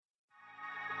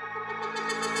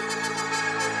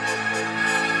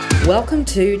Welcome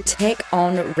to Tech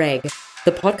on Reg,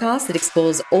 the podcast that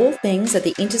explores all things at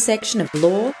the intersection of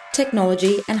law,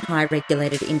 technology, and high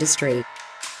regulated industry.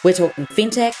 We're talking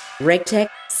fintech, regtech,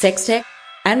 sextech,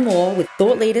 and more with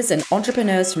thought leaders and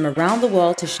entrepreneurs from around the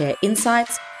world to share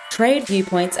insights, trade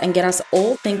viewpoints, and get us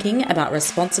all thinking about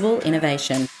responsible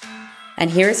innovation. And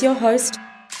here is your host,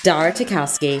 Dara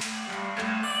Tukowski.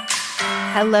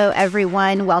 Hello,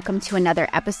 everyone. Welcome to another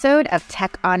episode of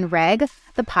Tech on Reg,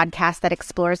 the podcast that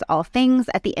explores all things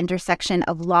at the intersection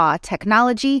of law,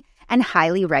 technology, and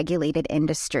highly regulated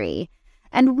industry.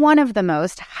 And one of the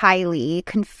most highly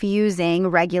confusing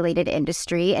regulated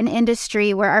industry, an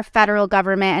industry where our federal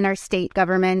government and our state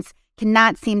governments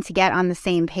cannot seem to get on the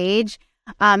same page,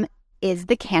 is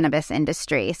the cannabis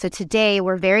industry. So today,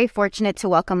 we're very fortunate to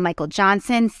welcome Michael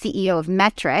Johnson, CEO of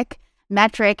Metrc.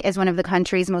 Metrc is one of the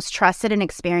country's most trusted and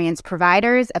experienced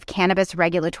providers of cannabis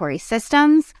regulatory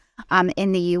systems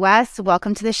in the U.S.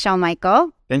 Welcome to the show,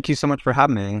 Michael. Thank you so much for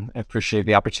having me. I appreciate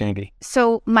the opportunity.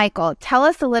 So, Michael, tell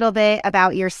us a little bit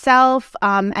about yourself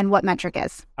and what Metrc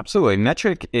is. Absolutely.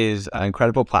 Metrc is an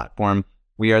incredible platform.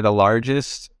 We are the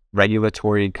largest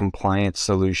regulatory compliance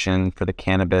solution for the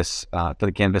cannabis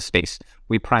space.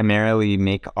 We primarily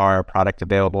make our product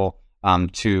available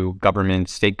to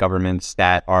governments, state governments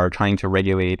that are trying to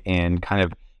regulate and kind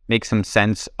of make some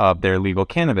sense of their legal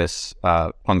cannabis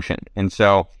function. And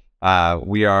so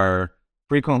we are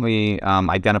frequently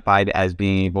identified as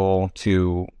being able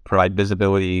to provide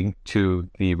visibility to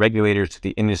the regulators, to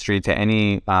the industry, to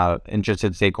any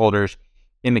interested stakeholders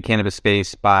in the cannabis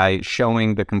space by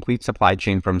showing the complete supply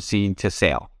chain from seed to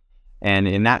sale. And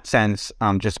in that sense,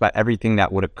 just about everything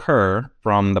that would occur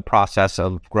from the process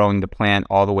of growing the plant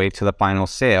all the way to the final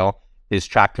sale is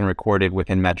tracked and recorded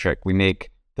within Metrc. We make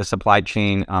the supply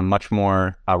chain much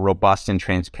more robust and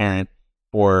transparent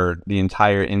for the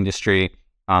entire industry.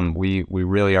 We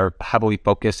really are heavily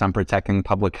focused on protecting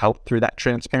public health through that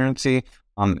transparency.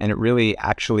 And it really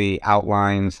actually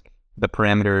outlines the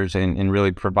parameters and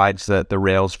really provides the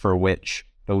rails for which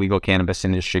the legal cannabis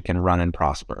industry can run and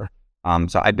prosper.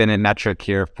 So I've been at Metrc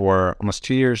here for almost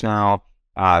 2 years now.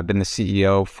 I've been the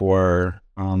CEO for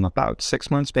about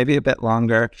 6 months, maybe a bit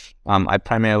longer. I've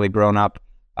primarily grown up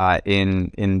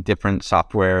in different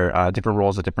software, different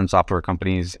roles at different software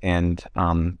companies, and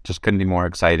just couldn't be more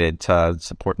excited to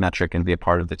support Metrc and be a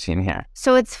part of the team here.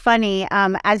 So it's funny,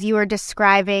 as you were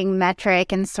describing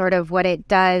Metrc and sort of what it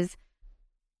does,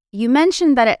 you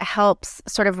mentioned that it helps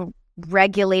sort of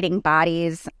regulating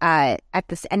bodies at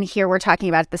this, and here we're talking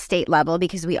about at the state level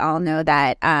because we all know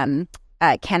that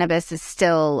cannabis is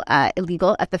still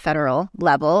illegal at the federal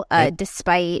level,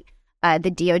 despite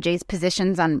the DOJ's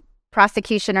positions on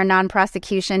prosecution or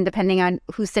non-prosecution, depending on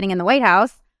who's sitting in the White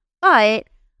House. But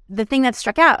the thing that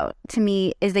struck out to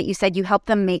me is that you said you help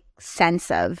them make sense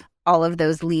of all of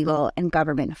those legal and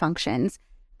government functions.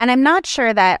 And I'm not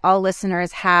sure that all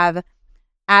listeners have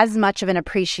as much of an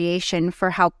appreciation for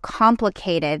how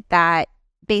complicated that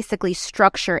basically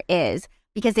structure is,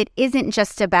 because it isn't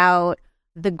just about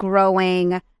the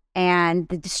growing and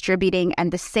the distributing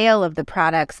and the sale of the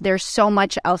products. There's so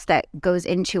much else that goes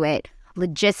into it.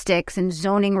 Logistics and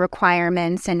zoning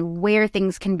requirements and where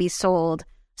things can be sold.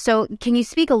 So can you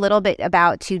speak a little bit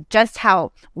about to just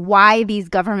why these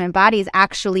government bodies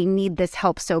actually need this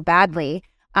help so badly?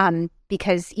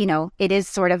 Because, you know, it is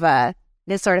sort of a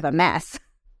mess.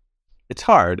 It's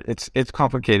hard. It's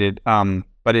complicated.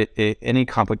 But any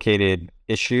complicated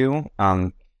issue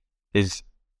is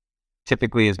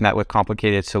met with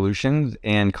complicated solutions,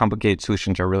 and complicated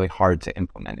solutions are really hard to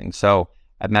implement. And so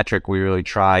at Metrc, we really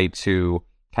try to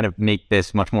kind of make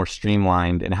this much more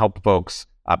streamlined and help folks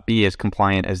be as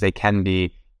compliant as they can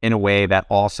be in a way that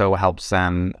also helps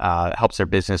them, helps their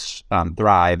business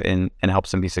thrive and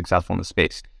helps them be successful in the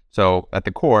space. So at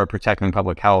the core, protecting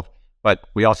public health, but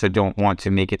we also don't want to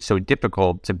make it so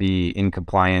difficult to be in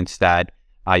compliance that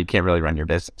you can't really run your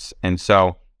business. And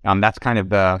so that's kind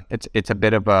of it's a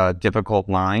bit of a difficult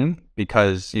line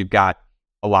because you've got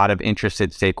a lot of interested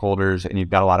stakeholders, and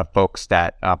you've got a lot of folks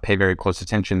that pay very close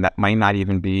attention that might not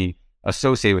even be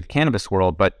associated with the cannabis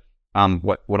world. But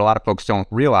what a lot of folks don't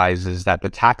realize is that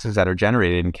the taxes that are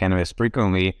generated in cannabis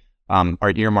frequently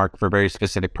are earmarked for very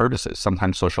specific purposes,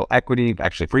 sometimes social equity,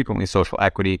 actually frequently social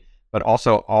equity, but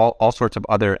also all sorts of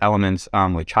other elements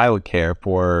like childcare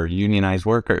for unionized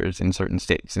workers in certain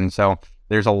states. And so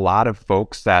there's a lot of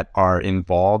folks that are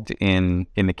involved in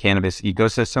the cannabis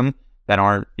ecosystem that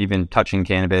aren't even touching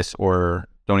cannabis or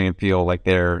don't even feel like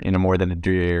they're in a more than a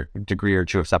degree or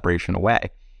two of separation away.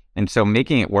 And so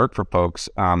making it work for folks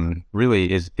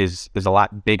really is a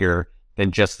lot bigger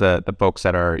than just the folks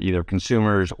that are either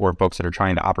consumers or folks that are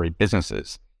trying to operate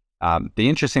businesses. The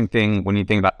interesting thing when you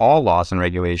think about all laws and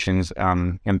regulations,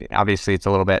 and obviously it's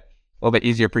a little bit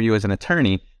easier for you as an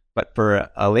attorney, but for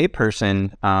a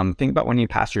layperson, think about when you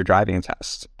pass your driving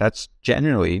test. That's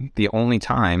generally the only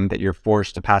time that you're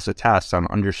forced to pass a test on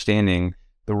understanding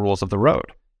the rules of the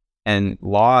road. And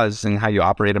laws and how you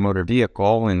operate a motor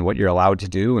vehicle and what you're allowed to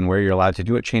do and where you're allowed to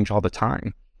do it change all the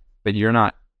time. But you're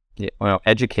not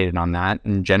educated on that.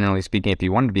 And generally speaking, if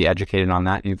you want to be educated on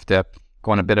that, you have to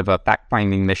go on a bit of a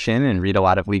fact-finding mission and read a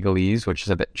lot of legalese, which is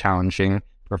a bit challenging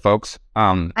for folks.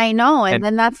 I know, and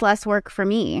then that's less work for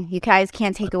me. You guys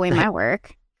can't take away my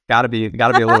work. Gotta be a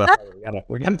little.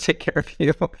 We're gonna take care of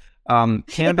you.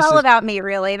 It's all about me,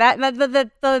 really. That's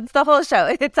the whole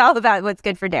show. It's all about what's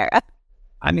good for Dara.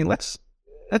 I mean, that's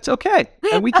okay,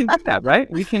 and we can do that, right?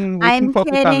 We can. I'm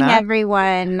focus kidding, on that.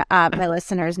 everyone. My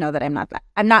listeners know that I'm not that.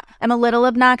 I'm a little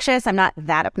obnoxious. I'm not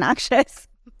that obnoxious.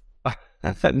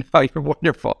 No, you're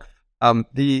wonderful.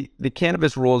 The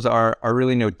cannabis rules are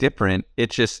really no different.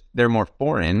 It's just they're more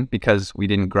foreign because we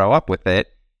didn't grow up with it.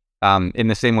 In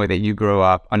the same way that you grew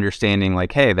up understanding,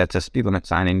 like, hey, that's a speed limit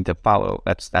sign I need to follow.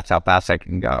 That's how fast I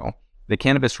can go. The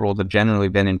cannabis rules have generally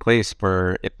been in place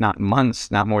for, if not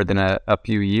months, not more than a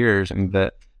few years. And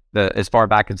the as far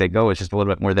back as they go, it's just a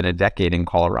little bit more than a decade in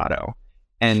Colorado.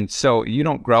 And so you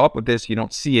don't grow up with this, you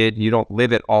don't see it, you don't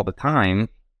live it all the time.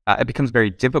 It becomes very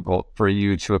difficult for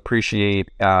you to appreciate,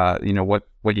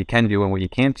 what you can do and what you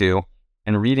can't do.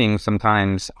 And reading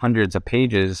sometimes hundreds of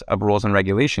pages of rules and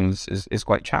regulations is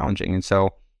quite challenging. And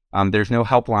so there's no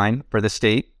helpline for the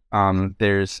state.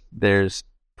 There's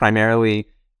primarily,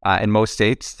 in most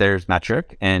states, there's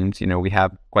Metric. And, we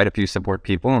have quite a few support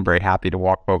people. I'm very happy to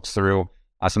walk folks through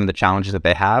some of the challenges that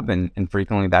they have. And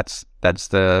frequently that's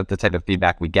the type of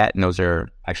feedback we get. And those are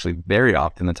actually very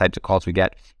often the types of calls we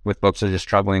get with folks that are just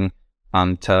struggling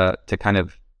to kind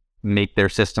of make their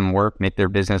system work, make their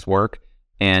business work.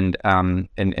 And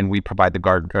we provide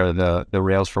the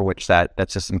rails for which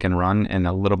that system can run, and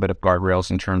a little bit of guardrails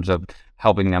in terms of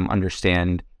helping them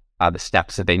understand the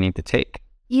steps that they need to take.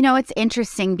 It's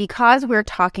interesting because we're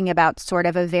talking about sort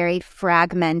of a very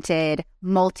fragmented,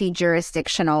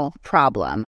 multi-jurisdictional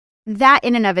problem. That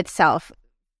in and of itself,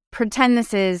 pretend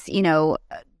this is,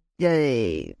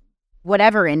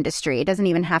 whatever industry, it doesn't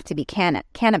even have to be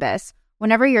cannabis.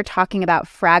 Whenever you're talking about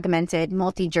fragmented,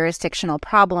 multi-jurisdictional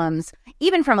problems,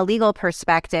 even from a legal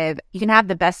perspective, you can have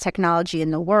the best technology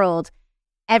in the world.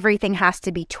 Everything has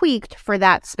to be tweaked for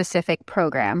that specific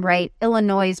program, right?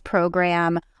 Illinois'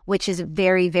 program, which is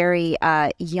very, very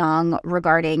young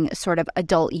regarding sort of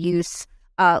adult use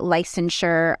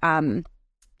licensure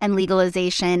and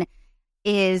legalization,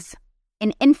 is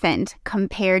an infant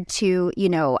compared to,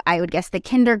 I would guess the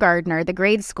kindergartner, the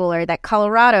grade schooler that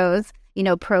Colorado's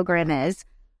program is.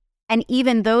 And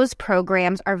even those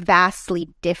programs are vastly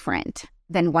different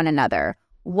than one another.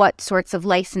 What sorts of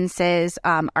licenses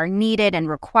are needed and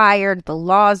required, the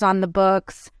laws on the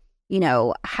books,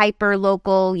 hyper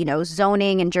local,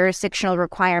 zoning and jurisdictional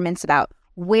requirements about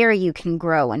where you can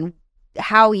grow and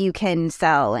how you can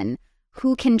sell and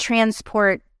who can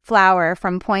transport flower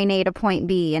from point A to point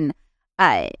B. And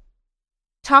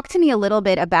talk to me a little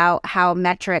bit about how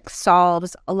Metric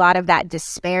solves a lot of that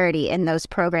disparity in those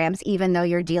programs, even though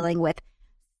you're dealing with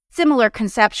similar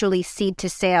conceptually seed to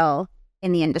sale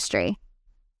in the industry.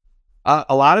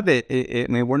 A lot of it,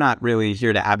 we're not really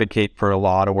here to advocate for a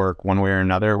law to work one way or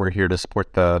another. We're here to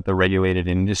support the regulated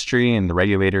industry and the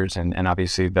regulators and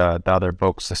obviously the other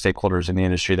folks, the stakeholders in the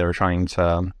industry that are trying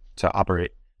to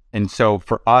operate. And so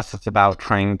for us, it's about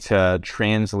trying to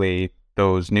translate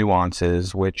those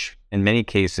nuances, which in many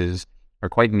cases are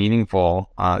quite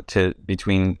meaningful to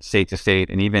between state to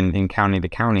state and even in county to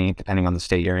county, depending on the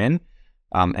state you're in,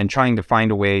 and trying to find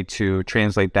a way to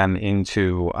translate them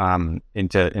into kind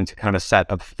of a set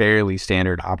of fairly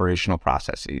standard operational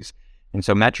processes. And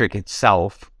so Metric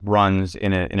itself runs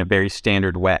in a very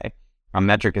standard way.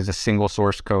 Metric is a single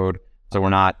source code, so we're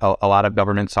not a lot of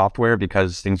government software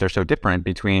because things are so different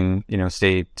between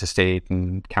state to state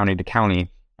and county to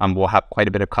county. We'll have quite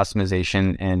a bit of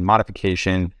customization and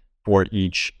modification for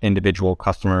each individual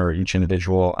customer or each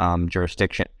individual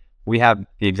jurisdiction. We have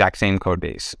the exact same code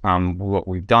base. What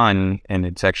we've done, and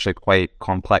it's actually quite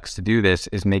complex to do this,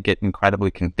 is make it incredibly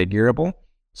configurable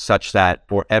such that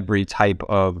for every type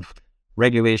of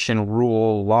regulation,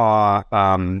 rule, law,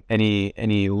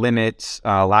 any limits,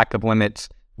 lack of limits,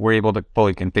 we're able to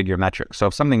fully configure Metric. So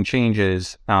if something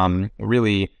changes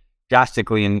really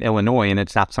drastically in Illinois, and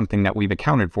it's not something that we've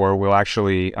accounted for, we'll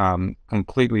actually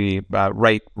completely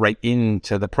write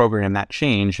into the program that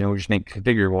change, and we'll just make it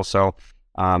configurable. So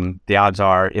the odds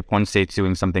are if one state's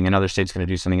doing something, another state's going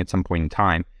to do something at some point in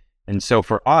time. And so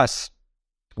for us,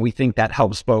 we think that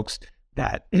helps folks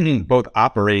that both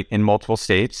operate in multiple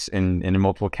states and in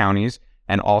multiple counties,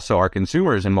 and also our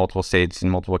consumers in multiple states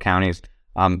and multiple counties,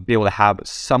 be able to have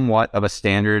somewhat of a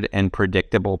standard and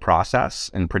predictable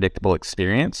process and predictable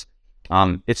experience.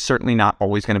 It's certainly not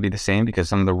always going to be the same because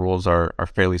some of the rules are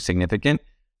fairly significant,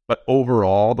 but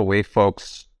overall, the way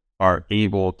folks are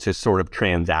able to sort of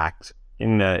transact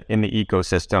in the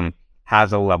ecosystem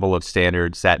has a level of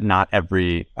standards that not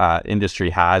every industry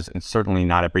has, and certainly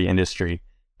not every industry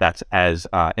that's as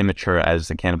immature as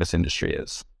the cannabis industry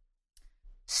is.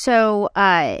 So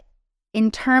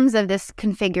in terms of this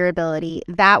configurability,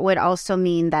 that would also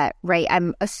mean that, right,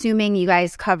 I'm assuming you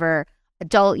guys cover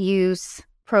adult use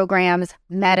programs,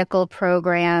 medical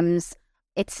programs.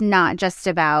 It's not just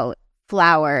about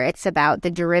flower, it's about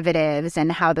the derivatives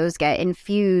and how those get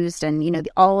infused and,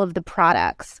 all of the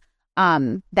products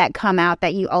that come out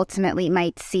that you ultimately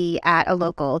might see at a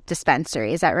local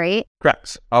dispensary. Is that right?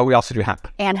 Correct. We also do hemp.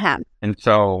 And hemp. And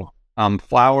so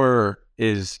flower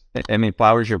is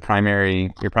your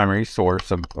primary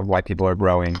source of why people are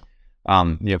growing.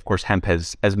 Of course, hemp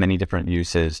has many different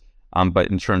uses, but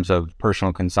in terms of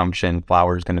personal consumption,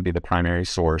 flower is going to be the primary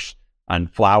source.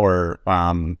 And flower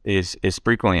is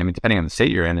frequently, depending on the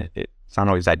state you're in, it's not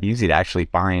always that easy to actually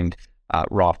find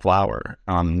raw flower.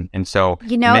 And so,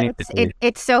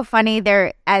 it's so funny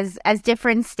there as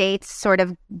different states sort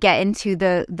of get into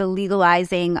the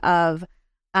legalizing of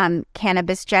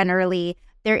cannabis generally,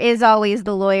 there is always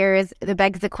the lawyers that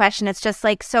begs the question. It's just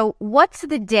like, so what's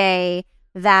the day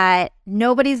that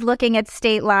nobody's looking at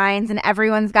state lines and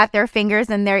everyone's got their fingers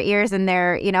in their ears and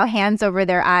their, hands over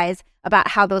their eyes about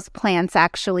how those plants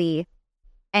actually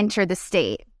enter the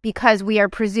state? Because we are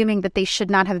presuming that they should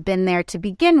not have been there to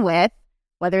begin with.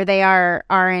 Whether they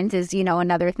aren't is,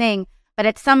 another thing. But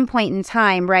at some point in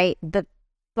time, right, the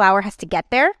flower has to get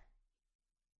there.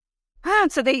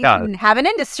 So they can have an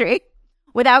industry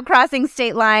without crossing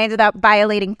state lines, without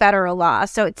violating federal law.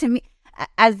 So to me,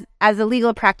 as a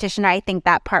legal practitioner, I think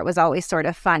that part was always sort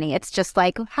of funny. It's just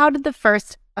like, how did the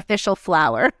first official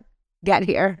flower get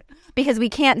here? Because we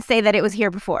can't say that it was here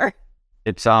before.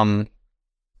 It's an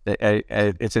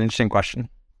interesting question.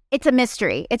 It's a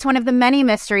mystery. It's one of the many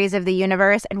mysteries of the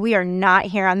universe, and we are not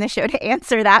here on the show to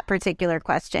answer that particular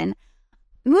question.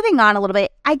 Moving on a little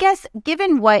bit, I guess,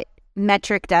 given what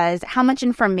Metrc does, how much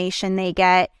information they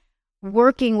get,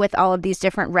 working with all of these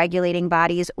different regulating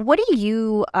bodies, what do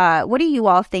you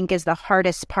all think is the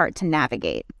hardest part to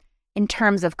navigate in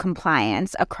terms of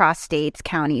compliance across states,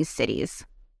 counties, cities?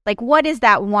 Like, what is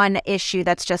that one issue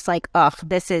that's just like,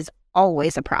 this is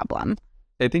always a problem?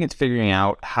 I think it's figuring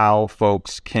out how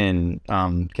folks can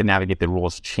navigate the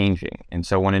rules changing. And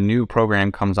so when a new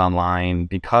program comes online,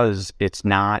 because it's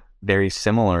not very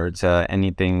similar to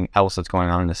anything else that's going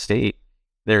on in the state,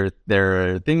 there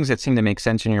are things that seem to make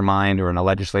sense in your mind or in a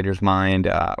legislator's mind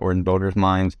or in voters'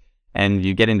 minds, and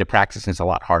you get into practice and it's a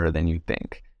lot harder than you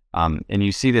think. And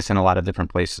you see this in a lot of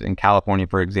different places. In California,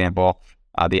 for example,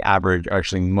 the average,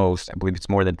 actually most, I believe it's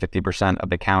more than 50% of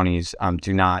the counties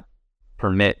do not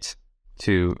permit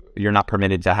you're not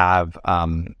permitted to have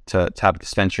to have a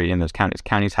dispensary in those counties.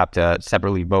 Counties have to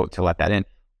separately vote to let that in.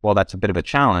 Well, that's a bit of a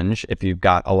challenge if you've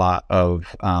got a lot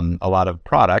of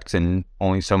products and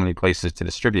only so many places to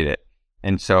distribute it.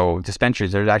 And so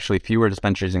dispensaries, there's actually fewer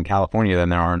dispensaries in California than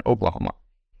there are in Oklahoma.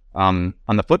 On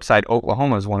the flip side,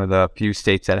 Oklahoma is one of the few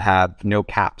states that have no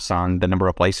caps on the number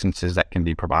of licenses that can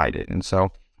be provided. And so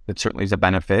it certainly is a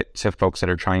benefit to folks that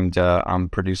are trying to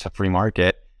produce a free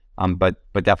market. But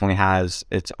definitely has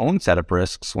its own set of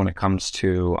risks when it comes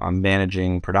to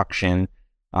managing production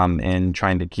and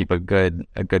trying to keep a good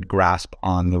grasp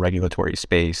on the regulatory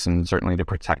space, and certainly to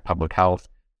protect public health,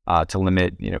 to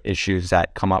limit issues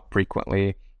that come up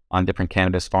frequently on different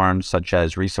cannabis farms, such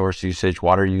as resource usage,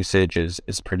 water usage is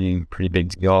pretty big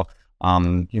deal.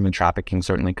 Human trafficking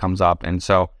certainly comes up, and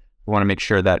so we want to make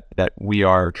sure that we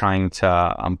are trying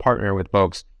to partner with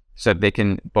folks so they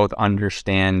can both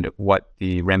understand what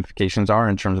the ramifications are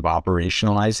in terms of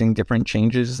operationalizing different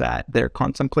changes that they're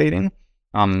contemplating,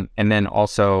 and then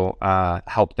also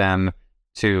help them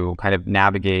to kind of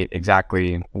navigate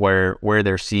exactly where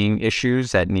they're seeing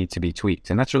issues that need to be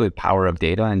tweaked. And that's really the power of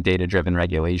data and data-driven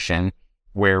regulation,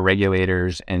 where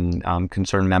regulators and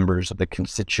concerned members of the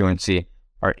constituency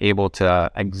are able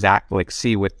to exactly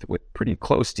see with pretty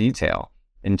close detail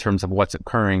in terms of what's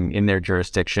occurring in their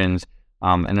jurisdictions,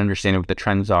 and understanding what the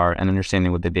trends are and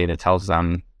understanding what the data tells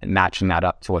them and matching that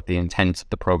up to what the intents of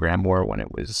the program were when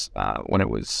it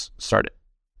was started.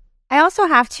 I also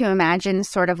have to imagine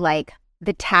sort of like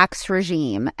the tax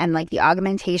regime and like the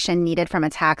augmentation needed from a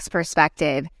tax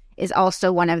perspective is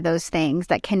also one of those things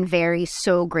that can vary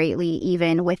so greatly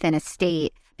even within a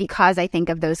state, because I think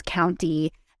of those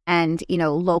county and,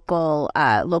 local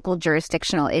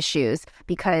jurisdictional issues,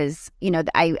 because,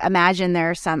 I imagine there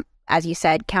are some, as you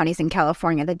said, counties in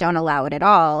California that don't allow it at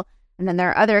all. And then there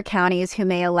are other counties who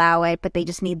may allow it, but they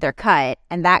just need their cut.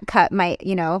 And that cut might,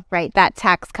 that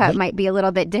tax cut might be a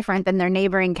little bit different than their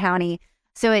neighboring county.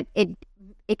 So it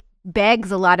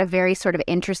begs a lot of very sort of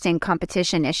interesting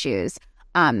competition issues.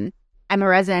 I'm a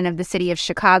resident of the city of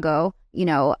Chicago.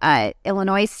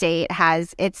 Illinois State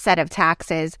has its set of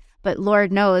taxes, but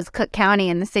Lord knows Cook County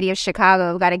and the city of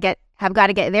Chicago have got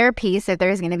to get their piece if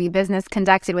there's going to be business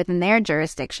conducted within their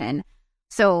jurisdiction.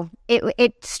 So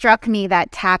it struck me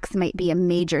that tax might be a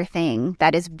major thing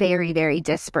that is very, very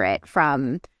disparate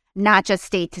from not just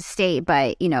state to state,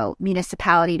 but,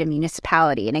 municipality to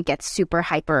municipality, and it gets super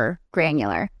hyper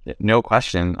granular. No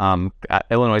question.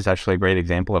 Illinois is actually a great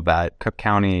example of that. Cook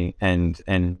County and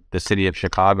the city of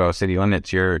Chicago, city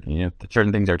limits,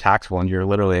 certain things are taxable and you're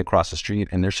literally across the street,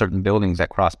 and there's certain buildings that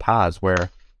cross paths where,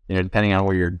 depending on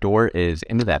where your door is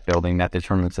into that building, that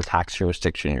determines the tax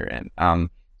jurisdiction you're in.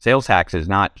 Sales tax is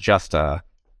not just a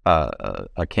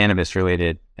cannabis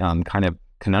related kind of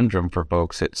conundrum for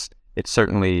folks. It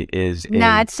certainly is.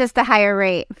 It's just a higher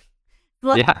rate.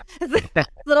 Yeah, it's a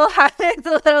little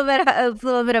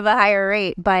bit of a higher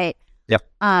rate, but yep.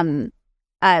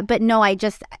 But no,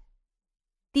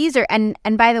 these are, and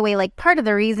by the way, like, part of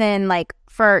the reason, like,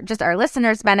 for just our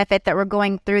listeners' benefit that we're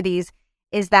going through these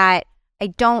is that I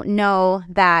don't know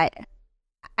that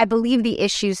I believe the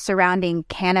issues surrounding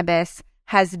cannabis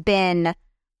has been,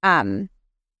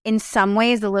 in some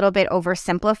ways, a little bit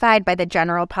oversimplified by the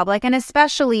general public, and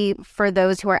especially for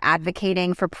those who are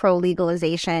advocating for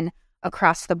pro-legalization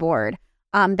across the board.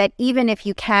 That even if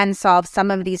you can solve some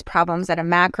of these problems at a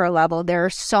macro level, there are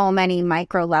so many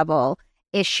micro level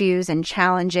issues and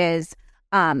challenges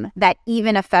that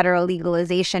even a federal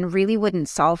legalization really wouldn't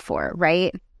solve for,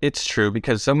 right? It's true,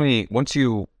 because once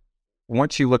you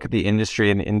look at the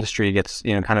industry and the industry gets,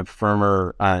 kind of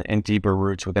firmer and deeper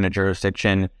roots within a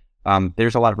jurisdiction,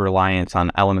 there's a lot of reliance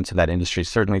on elements of that industry.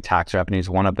 Certainly tax revenue is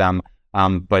one of them.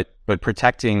 But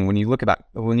protecting, when you look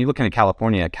into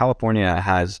California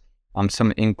has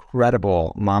some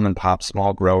incredible mom and pop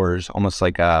small growers, almost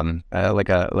like a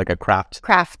craft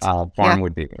farm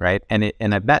would be, right? And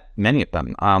I've met many of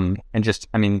them.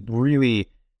 Really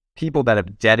people that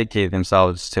have dedicated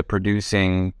themselves to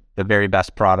producing the very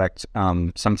best product,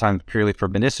 sometimes purely for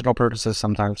medicinal purposes,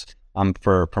 sometimes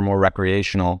for more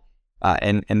recreational,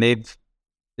 and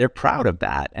they're proud of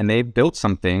that, and they've built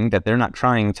something that they're not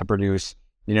trying to produce,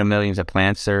 millions of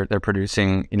plants. They're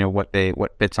producing, what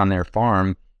fits on their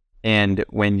farm. And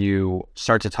when you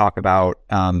start to talk about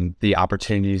the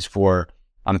opportunities for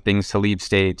things to leave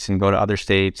states and go to other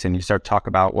states, and you start to talk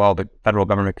about, well, the federal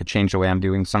government could change the way I'm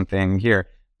doing something here,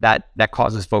 that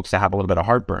causes folks to have a little bit of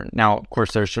heartburn. Now, of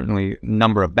course, there's certainly a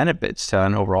number of benefits to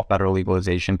an overall federal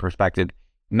legalization perspective.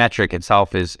 Metrc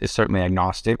itself is certainly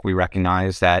agnostic. We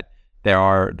recognize that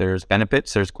there's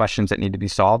benefits, there's questions that need to be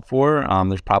solved for.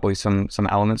 There's probably some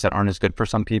elements that aren't as good for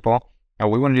some people.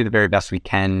 We want to do the very best we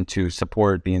can to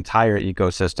support the entire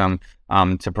ecosystem,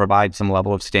 to provide some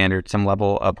level of standard, some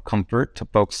level of comfort to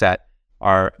folks that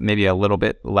are maybe a little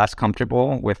bit less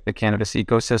comfortable with the cannabis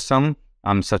ecosystem,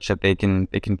 such that they can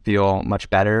feel much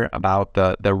better about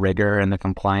the rigor and the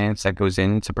compliance that goes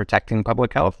into protecting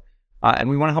public health.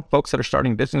 And we want to help folks that are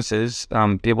starting businesses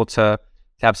be able to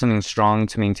have something strong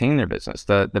to maintain their business.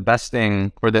 The best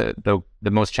thing, or the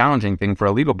most challenging thing for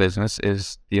a legal business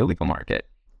is the illegal market.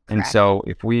 Correct. And so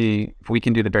if we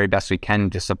can do the very best we can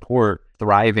to support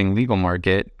thriving legal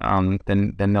market,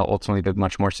 then they'll ultimately be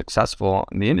much more successful,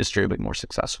 and the industry will be more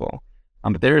successful.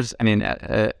 But there's,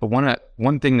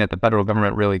 one thing that the federal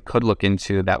government really could look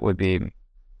into that would be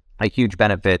a huge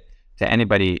benefit to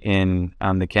anybody in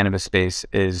the cannabis space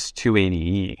is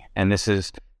 280E. And this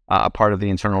is a part of the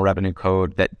Internal Revenue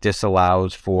Code that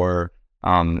disallows for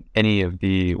any of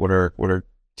the what are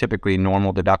typically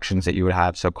normal deductions that you would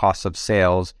have, so costs of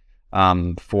sales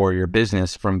for your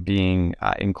business, from being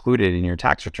included in your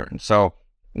tax return. So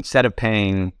instead of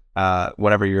paying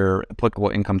whatever your applicable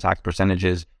income tax percentage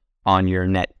is on your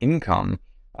net income,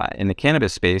 in the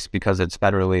cannabis space, because it's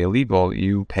federally illegal,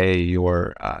 you pay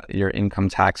your income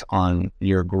tax on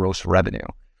your gross revenue,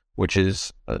 which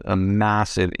is a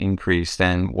massive increase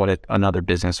than what another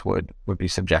business would be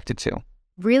subjected to.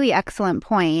 Really excellent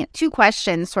point. 2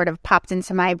 questions sort of popped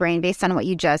into my brain based on what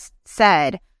you just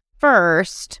said.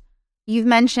 First, you've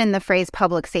mentioned the phrase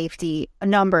public safety a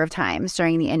number of times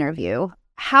during the interview.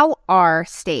 How are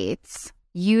states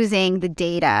using the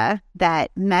data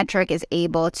that Metrc is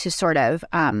able to sort of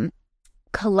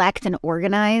collect and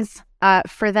organize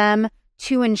for them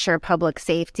to ensure public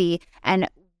safety? And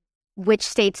which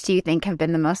states do you think have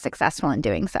been the most successful in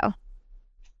doing so?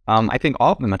 I think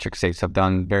all of the Metrc states have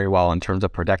done very well in terms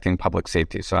of protecting public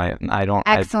safety. So I don't.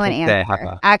 Excellent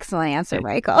answer. Excellent answer,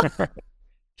 Michael.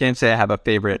 Can't say I have a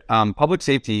favorite. Public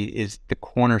safety is the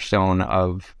cornerstone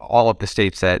of all of the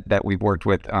states that we've worked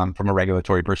with from a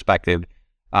regulatory perspective.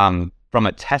 From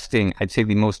a testing, I'd say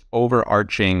the most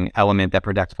overarching element that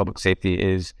protects public safety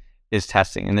is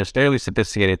testing, and there's fairly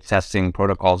sophisticated testing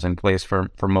protocols in place for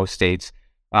most states.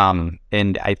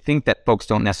 And I think that folks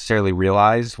don't necessarily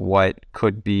realize what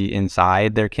could be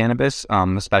inside their cannabis,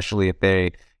 especially if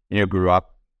they, grew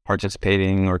up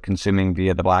participating or consuming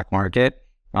via the black market.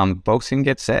 Folks can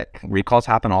get sick. Recalls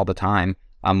happen all the time.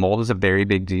 Mold is a very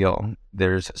big deal.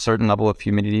 There's a certain level of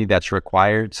humidity that's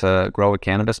required to grow a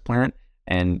cannabis plant.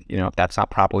 And, if that's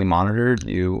not properly monitored,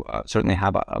 you certainly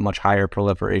have a much higher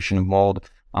proliferation of mold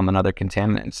and other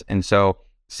contaminants. And so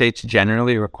states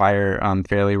generally require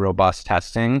fairly robust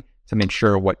testing to make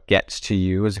sure what gets to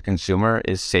you as a consumer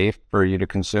is safe for you to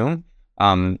consume.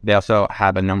 They also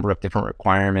have a number of different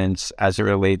requirements as it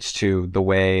relates to the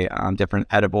way different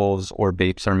edibles or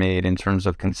vapes are made in terms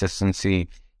of consistency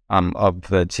of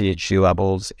the THC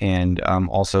levels, and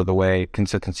also the way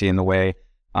consistency in the way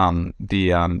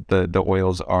the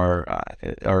oils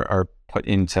are put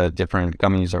into different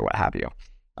gummies or what have you.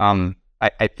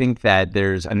 I think that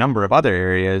there's a number of other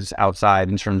areas outside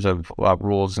in terms of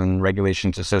rules and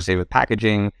regulations associated with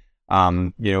packaging.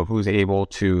 Who's able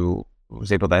to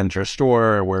enter a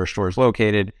store, where a store is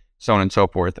located, so on and so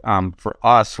forth. For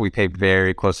us, we pay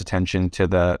very close attention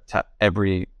to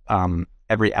every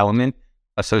element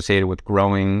associated with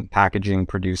growing, packaging,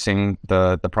 producing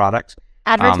the product.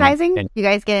 Advertising? You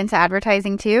guys get into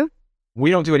advertising too?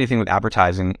 We don't do anything with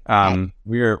advertising. Okay.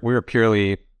 We're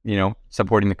purely,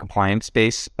 supporting the compliance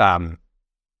space, and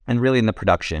really in the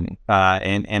production.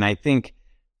 And I think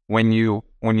when you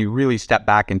really step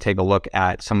back and take a look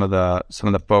at some of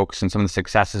the folks and some of the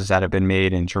successes that have been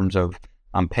made in terms of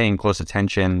paying close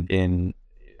attention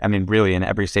really in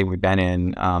every state we've been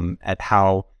in, at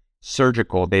how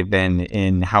surgical they've been,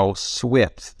 in how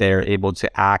swift they're able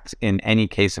to act in any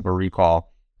case of a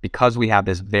recall, because we have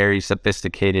this very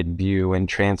sophisticated view and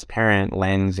transparent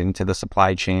lens into the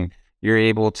supply chain. You're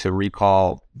able to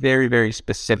recall very, very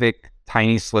specific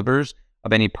tiny slivers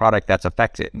of any product that's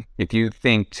affected. If you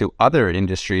think to other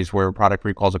industries where product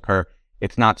recalls occur,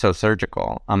 it's not so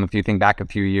surgical. If you think back a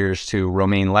few years to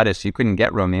romaine lettuce, you couldn't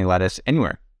get romaine lettuce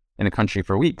anywhere in the country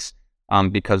for weeks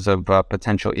because of a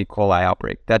potential E. coli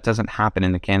outbreak. That doesn't happen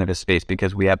in the cannabis space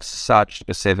because we have such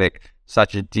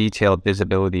a detailed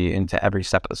visibility into every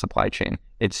step of the supply chain.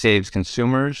 It saves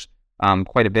consumers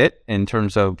quite a bit in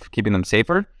terms of keeping them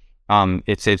safer.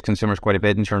 It saves consumers quite a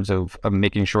bit in terms of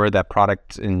making sure that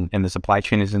product in the supply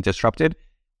chain isn't disrupted.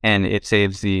 And it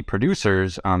saves the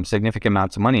producers significant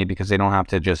amounts of money because they don't have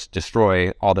to just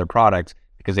destroy all their products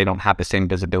because they don't have the same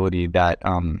visibility that,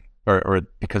 or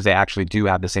because they actually do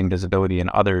have the same visibility, and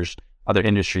other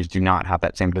industries do not have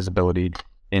that same visibility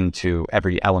into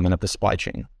every element of the supply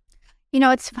chain.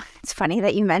 It's funny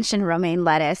that you mentioned romaine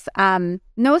lettuce.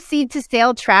 No seed to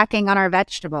sale tracking on our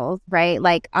vegetables, right?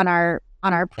 Like on our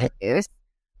produce.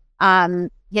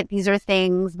 Yet these are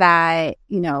things that,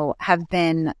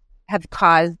 have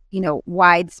caused,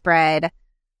 widespread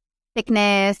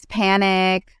sickness,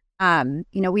 panic.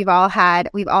 We've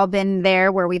all been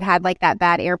there where we've had like that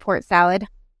bad airport salad,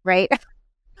 right?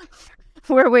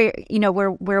 where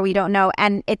we don't know.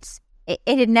 And it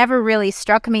had never really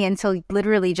struck me until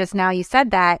literally just now you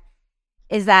said that,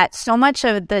 is that so much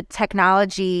of the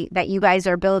technology that you guys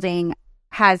are building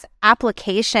has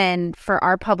application for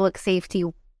our public safety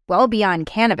well beyond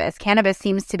cannabis. Cannabis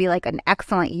seems to be like an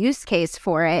excellent use case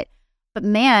for it. But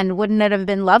man, wouldn't it have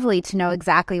been lovely to know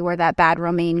exactly where that bad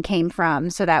romaine came from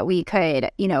so that we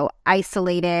could,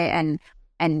 isolate it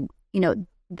and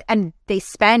they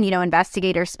spend,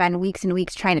 investigators spend weeks and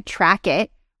weeks trying to track it,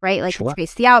 right? Like Sure.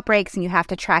 trace the outbreaks and you have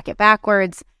to track it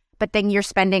backwards. But then you're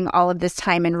spending all of this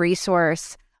time and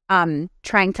resource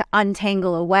trying to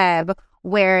untangle a web,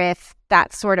 where if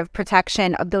that sort of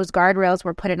protection of those guardrails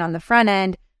were put in on the front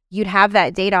end, you'd have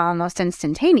that data almost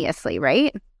instantaneously,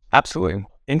 right? Absolutely.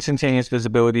 Instantaneous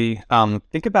visibility.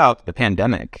 Think about the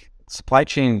pandemic. Supply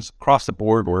chains across the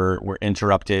board were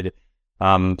interrupted.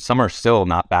 Some are still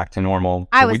not back to normal.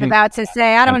 I was about to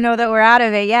say, I don't know that we're out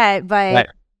of it yet, but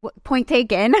point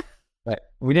taken. Right.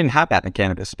 We didn't have that in the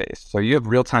cannabis space. So you have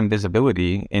real-time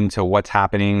visibility into what's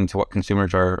happening, to what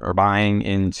consumers are buying,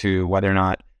 into whether or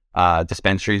not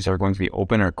dispensaries are going to be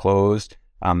open or closed,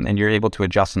 and you're able to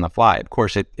adjust on the fly. Of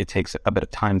course, it takes a bit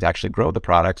of time to actually grow the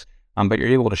products, but you're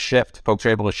able to shift. Folks are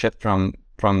able to shift from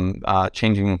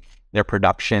changing their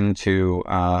production to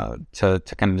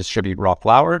kind of distribute raw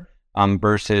flower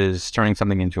versus turning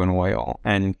something into an oil.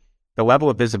 And the level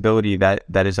of visibility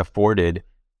that is afforded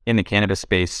in the cannabis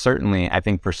space, certainly, I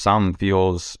think for some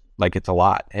feels like it's a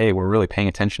lot. Hey, we're really paying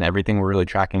attention to everything. We're really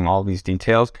tracking all these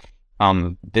details.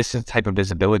 This is the type of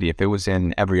visibility. If it was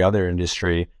in every other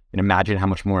industry, and imagine how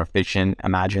much more efficient,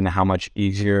 imagine how much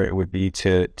easier it would be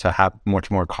to have much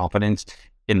more confidence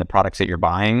in the products that you're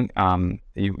buying.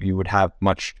 You would have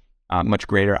much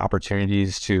greater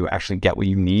opportunities to actually get what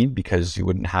you need, because you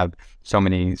wouldn't have so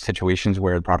many situations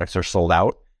where the products are sold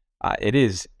out. It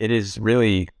is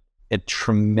really a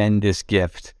tremendous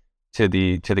gift to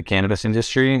the cannabis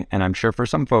industry, and I'm sure for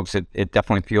some folks it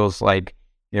definitely feels like,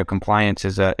 compliance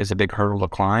is a big hurdle to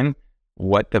climb.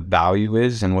 What the value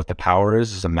is and what the power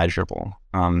is immeasurable.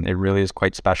 It really is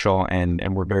quite special, and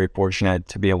we're very fortunate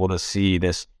to be able to see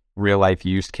this real life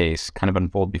use case kind of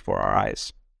unfold before our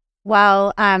eyes.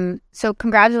 Well, so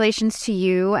congratulations to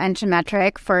you and to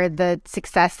Metrc for the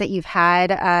success that you've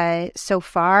had so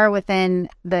far within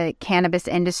the cannabis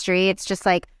industry. It's just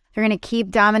like, they're going to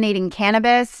keep dominating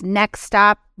cannabis. Next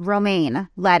stop, romaine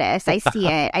lettuce. I see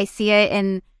it. I see it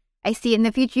in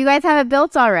the future. You guys have it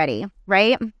built already,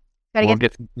 right? We'll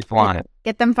get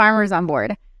them farmers on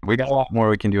board. We got a lot more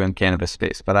we can do in cannabis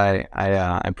space, but I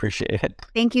appreciate it.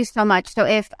 Thank you so much. So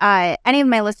if any of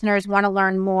my listeners want to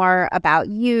learn more about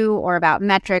you or about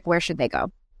Metrc, where should they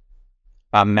go?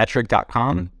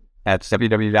 Metrc.com. That's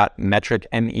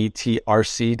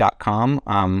www.metrc.com.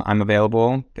 I'm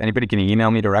available. Anybody can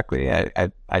email me directly. I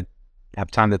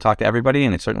have time to talk to everybody,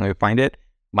 and I certainly would find it.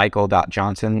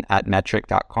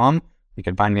 Michael.johnson@metrc.com. You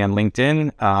can find me on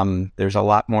LinkedIn. There's a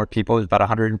lot more people. There's about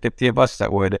 150 of us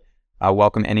that would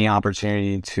welcome any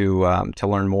opportunity to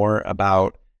learn more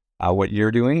about what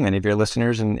you're doing, many of your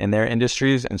listeners in their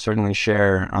industries, and certainly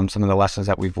share some of the lessons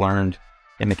that we've learned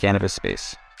in the cannabis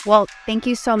space. Well, thank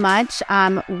you so much.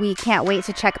 We can't wait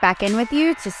to check back in with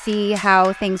you to see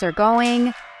how things are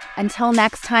going. Until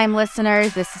next time,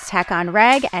 listeners, this is Tech on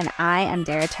Reg, and I am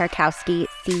Dara Tarkowski.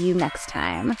 See you next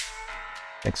time.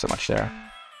 Thanks so much, Dara.